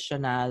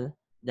provisional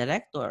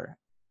director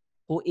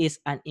who is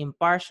an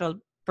impartial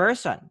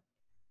person.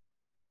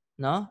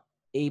 No?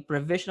 A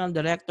provisional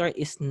director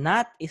is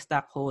not a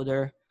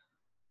stockholder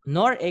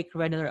nor a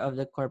creditor of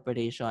the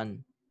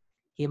corporation.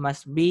 He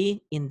must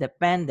be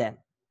independent,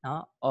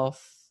 no,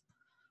 of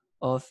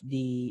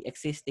the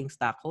existing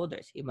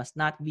stockholders. He must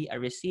not be a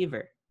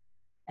receiver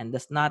and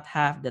does not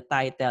have the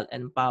title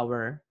and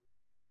power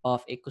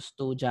of a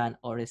custodian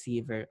or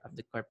receiver of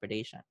the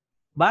corporation.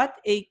 But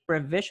a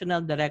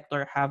provisional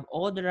director have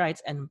all the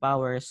rights and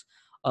powers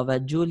of a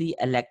duly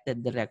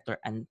elected director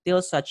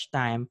until such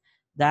time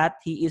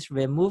that he is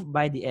removed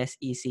by the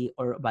SEC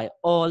or by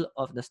all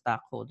of the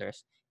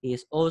stockholders. He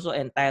is also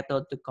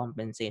entitled to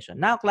compensation.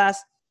 Now, class,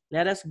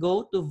 let us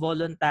go to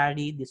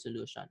voluntary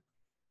dissolution,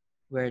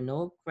 where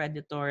no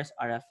creditors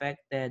are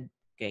affected.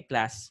 Okay,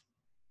 class.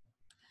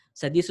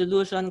 Sa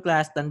dissolution,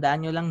 class,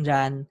 tandaan nyo lang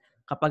dyan,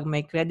 kapag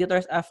may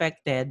creditors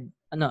affected,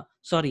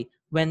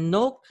 when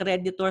no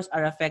creditors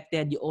are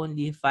affected, you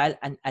only file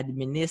an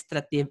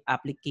administrative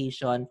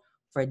application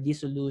for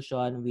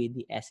dissolution with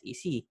the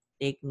SEC.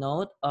 Take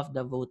note of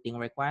the voting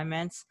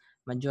requirements,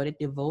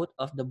 majority vote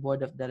of the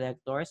board of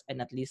directors, and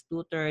at least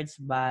 2/3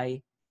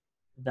 by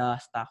the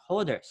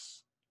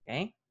stockholders.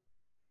 Okay?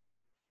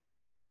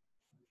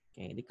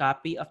 Okay, the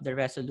copy of the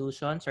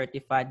resolution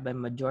certified by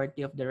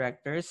majority of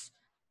directors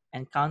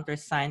and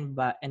countersigned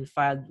by and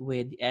filed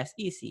with the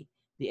SEC.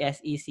 The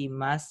SEC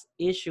must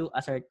issue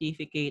a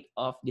certificate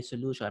of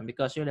dissolution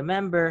because you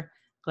remember,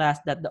 class,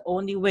 that the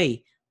only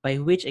way by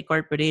which a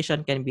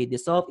corporation can be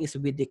dissolved is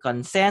with the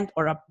consent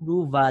or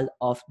approval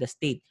of the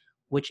state,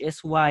 which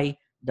is why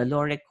the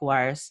law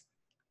requires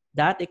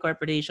that a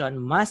corporation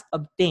must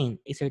obtain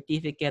a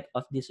certificate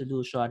of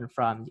dissolution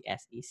from the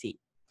SEC.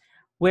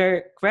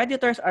 Where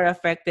creditors are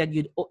affected,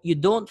 you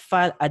don't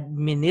file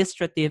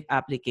administrative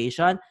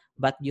application,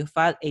 but you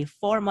file a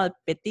formal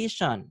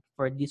petition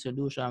for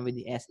dissolution with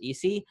the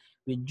SEC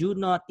with due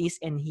notice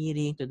and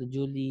hearing to the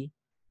duly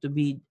to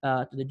be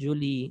to the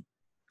duly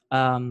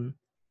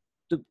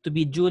to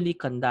be duly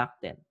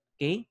conducted.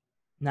 Okay.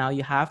 Now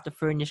you have to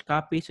furnish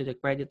copies to the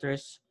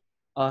creditors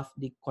of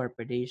the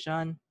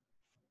corporation.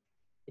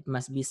 It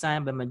must be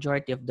signed by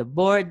majority of the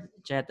board,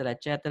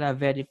 etc.,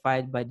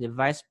 verified by the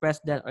vice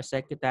president or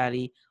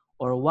secretary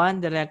or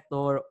one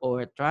director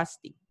or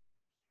trustee.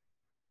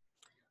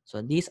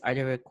 So these are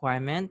the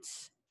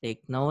requirements.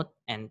 Take note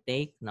and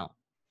take note.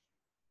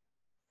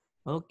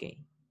 Okay.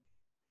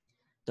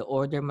 The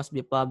order must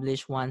be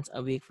published once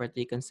a week for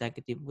 3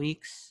 consecutive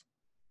weeks.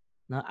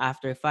 Now,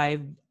 after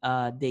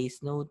 5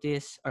 days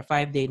notice or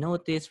 5-day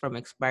notice from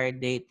expiry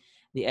date,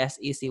 the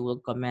SEC will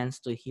commence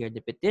to hear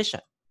the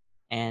petition.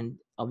 and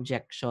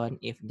objection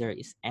if there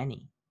is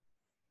any.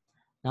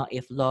 Now,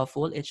 if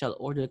lawful, it shall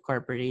order the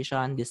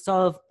corporation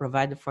dissolve,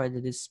 provided for the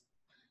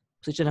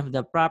disposition of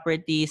the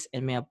properties,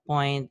 and may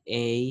appoint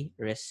a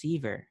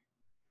receiver.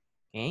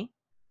 Okay?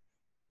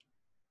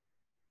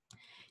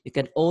 You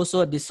can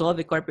also dissolve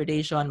a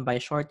corporation by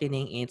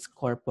shortening its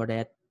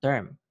corporate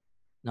term.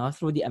 Now,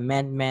 through the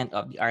amendment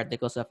of the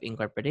Articles of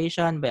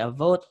Incorporation by a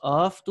vote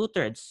of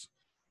 2/3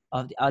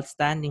 of the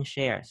outstanding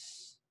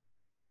shares.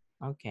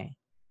 Okay.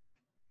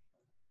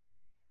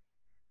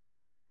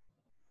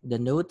 The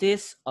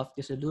notice of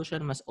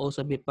dissolution must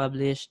also be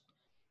published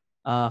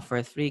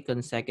for 3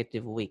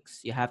 consecutive weeks.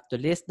 You have to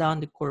list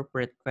down the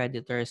corporate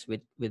creditors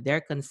with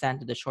their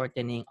consent to the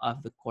shortening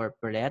of the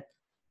corporate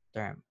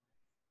term.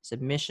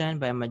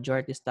 Submission by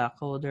majority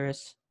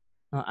stockholders,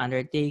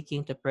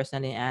 undertaking to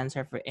personally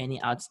answer for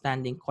any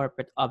outstanding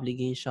corporate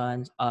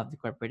obligations of the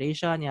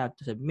corporation. You have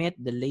to submit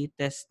the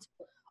latest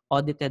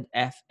audited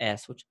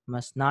FS, which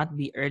must not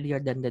be earlier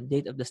than the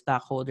date of the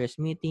stockholders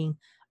meeting,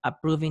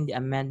 approving the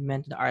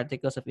amendment to the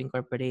Articles of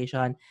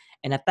Incorporation,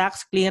 and a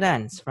tax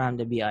clearance from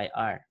the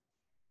BIR.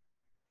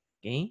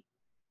 Okay?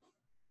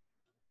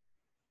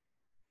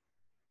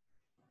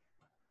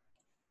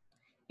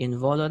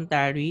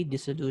 Involuntary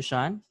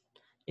dissolution.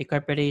 A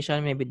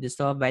corporation may be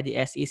dissolved by the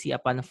SEC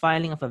upon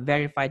filing of a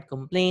verified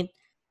complaint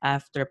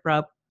after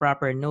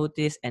proper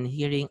notice and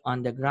hearing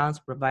on the grounds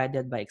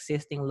provided by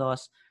existing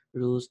laws,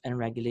 rules, and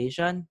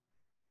regulation.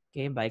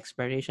 Okay, by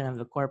expiration of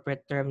the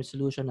corporate term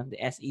dissolution of the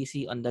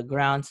SEC on the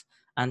grounds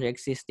under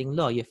existing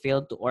law, you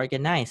failed to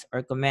organize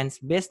or commence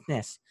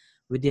business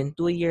within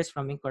 2 years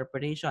from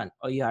incorporation,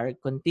 or you are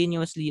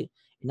continuously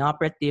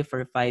inoperative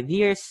for 5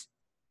 years.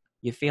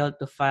 You failed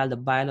to file the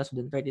bylaws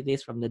within 30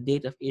 days from the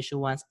date of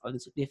issuance of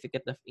the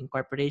certificate of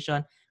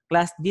incorporation.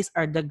 Class, these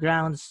are the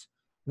grounds,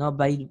 no,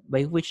 by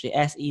which the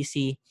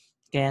SEC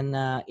can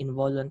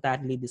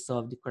involuntarily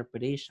dissolve the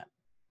corporation.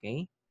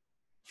 Okay?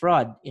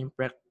 Fraud in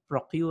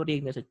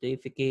procuring the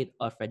certificate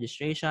of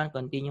registration,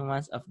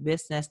 continuance of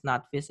business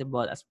not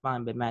feasible as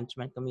found by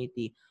management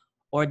committee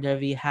or the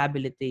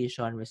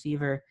rehabilitation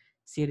receiver,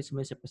 serious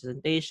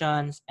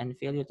misrepresentations, and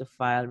failure to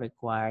file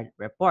required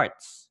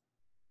reports.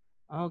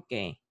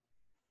 Okay.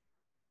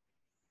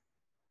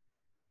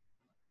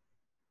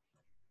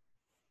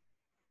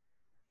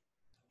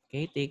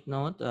 Okay, take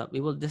note.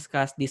 We will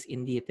discuss this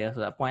in detail.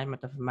 So,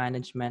 appointment of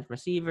management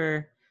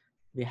receiver,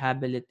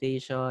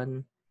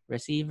 rehabilitation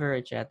receiver,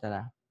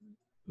 etc.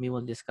 We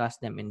will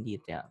discuss them in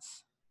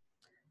details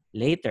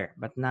later,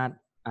 but not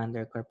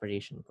under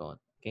corporation code.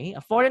 Okay,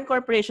 a foreign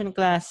corporation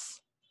class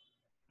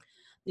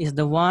is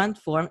the one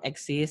form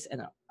exists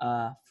and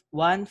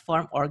one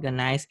form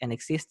organized and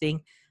existing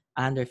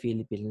under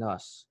Philippine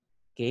laws.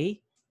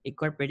 Okay, a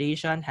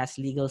corporation has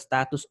legal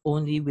status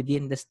only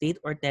within the state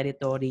or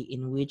territory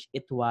in which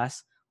it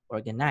was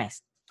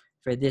organized.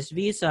 For this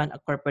reason, a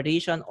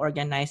corporation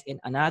organized in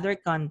another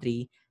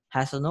country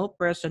has no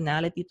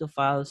personality to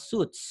file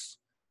suits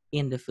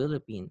in the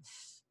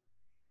Philippines.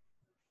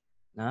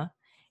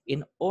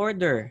 In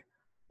order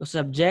to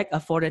subject a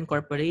foreign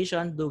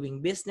corporation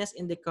doing business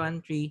in the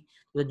country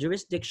to the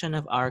jurisdiction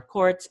of our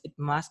courts, it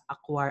must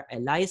acquire a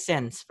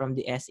license from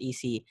the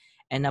SEC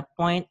and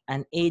appoint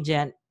an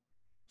agent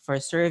for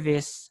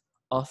service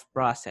of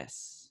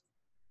process.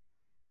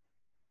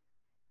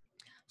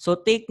 So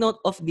take note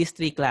of these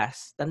 3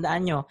 class.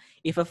 Tandaan nyo,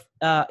 if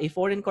a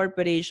foreign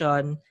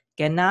corporation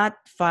cannot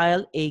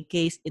file a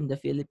case in the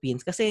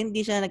Philippines kasi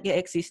hindi siya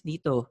nag-exist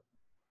dito.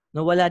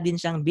 No, wala din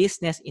siyang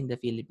business in the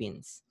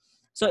Philippines.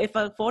 So if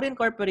a foreign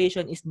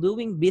corporation is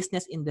doing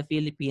business in the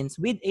Philippines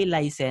with a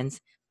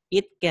license,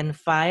 it can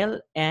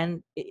file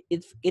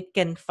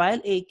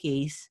a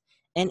case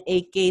and a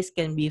case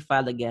can be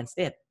filed against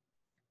it.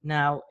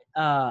 Now,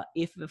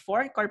 if a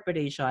foreign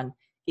corporation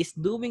is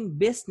doing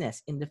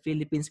business in the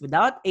Philippines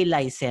without a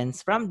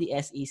license from the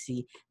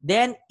SEC,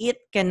 then it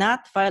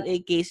cannot file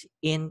a case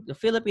in the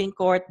Philippine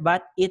court,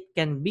 but it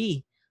can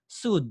be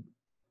sued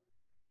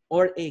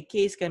or a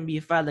case can be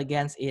filed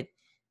against it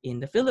in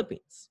the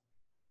Philippines.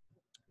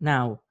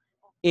 Now,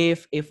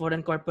 if a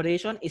foreign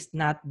corporation is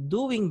not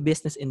doing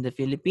business in the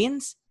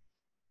Philippines,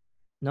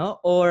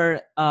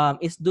 or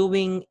is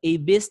doing a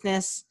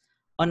business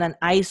on an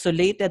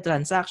isolated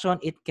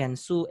transaction, it can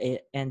sue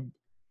and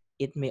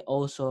it may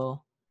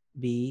also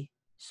be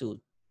sued.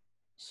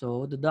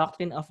 So the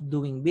doctrine of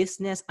doing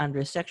business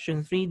under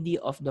Section 3D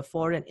of the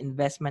Foreign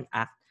Investment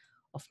Act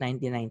of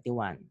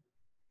 1991.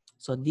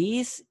 So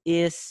these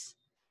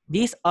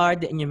are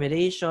the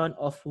enumeration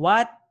of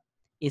what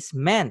is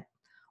meant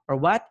or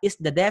what is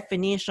the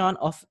definition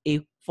of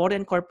a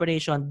foreign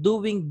corporation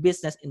doing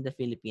business in the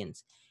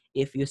Philippines.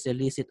 If you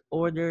solicit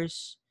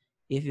orders,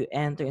 if you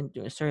enter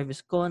into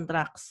service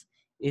contracts,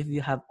 if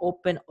you have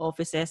open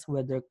offices,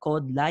 whether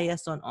called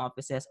liaison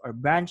offices or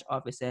branch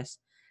offices,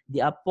 the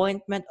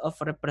appointment of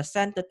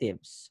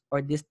representatives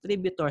or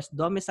distributors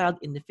domiciled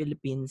in the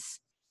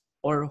Philippines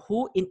or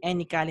who in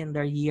any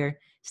calendar year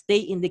stay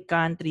in the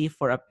country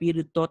for a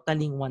period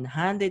totaling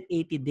 180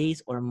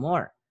 days or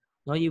more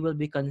No, you will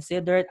be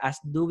considered as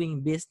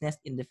doing business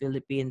in the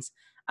Philippines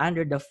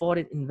under the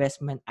Foreign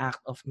Investment Act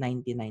of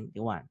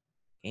 1991.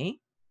 Okay?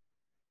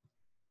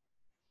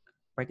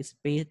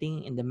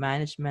 Participating in the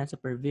management,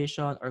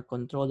 supervision, or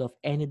control of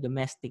any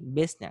domestic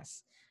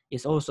business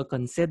is also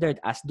considered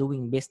as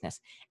doing business.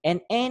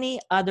 And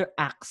any other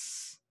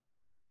acts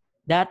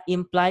that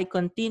imply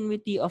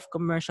continuity of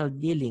commercial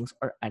dealings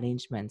or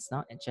arrangements,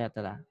 no,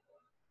 etc.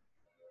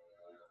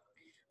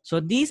 So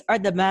these are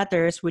the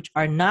matters which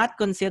are not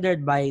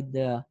considered by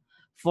the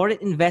Foreign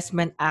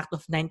Investment Act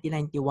of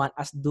 1991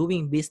 as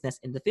doing business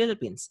in the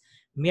Philippines.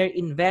 Mere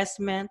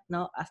investment,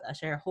 no, as a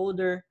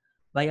shareholder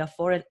by a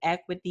foreign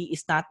equity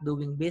is not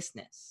doing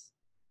business.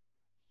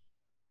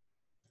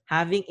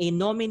 Having a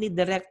nominee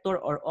director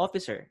or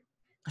officer.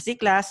 Kasi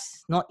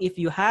class, no, if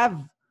you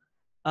have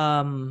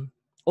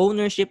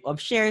ownership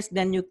of shares,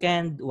 then you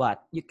can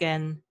what? You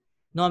can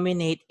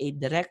nominate a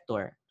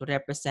director to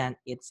represent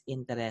its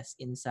interest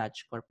in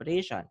such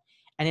corporation.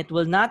 And it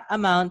will not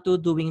amount to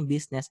doing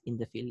business in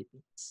the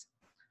Philippines.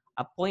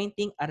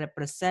 Appointing a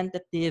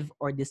representative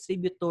or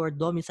distributor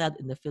domiciled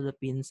in the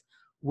Philippines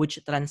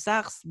which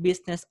transacts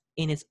business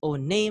in its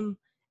own name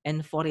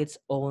and for its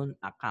own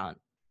account.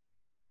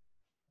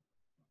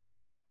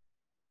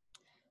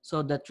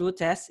 So the true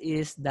test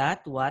is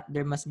that what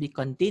there must be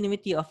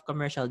continuity of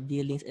commercial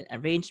dealings and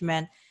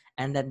arrangement,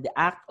 and that the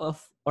act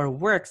of or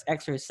works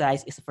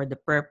exercise is for the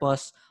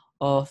purpose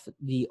of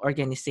the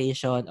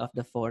organization of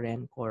the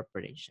foreign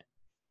corporation.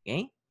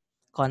 Okay?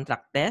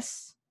 Contract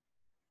test.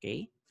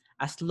 Okay?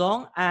 As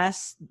long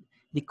as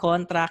the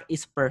contract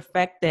is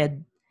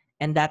perfected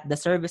and that the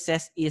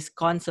services is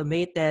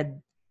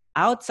consummated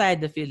outside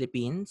the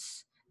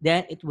Philippines,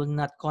 then it will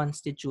not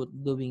constitute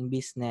doing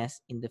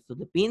business in the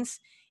Philippines,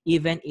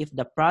 even if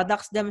the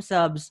products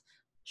themselves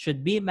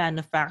should be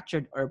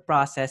manufactured or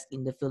processed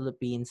in the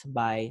Philippines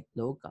by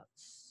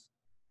locals.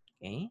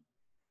 Okay?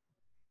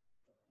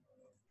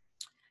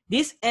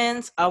 This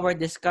ends our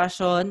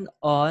discussion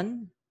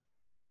on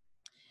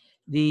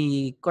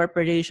the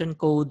Corporation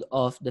Code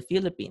of the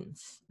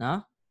Philippines.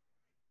 No?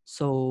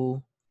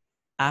 So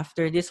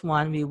after this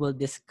one, we will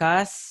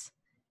discuss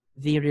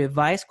the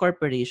revised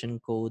Corporation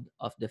Code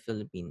of the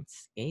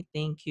Philippines. Okay,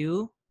 thank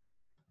you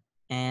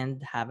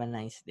and have a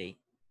nice day.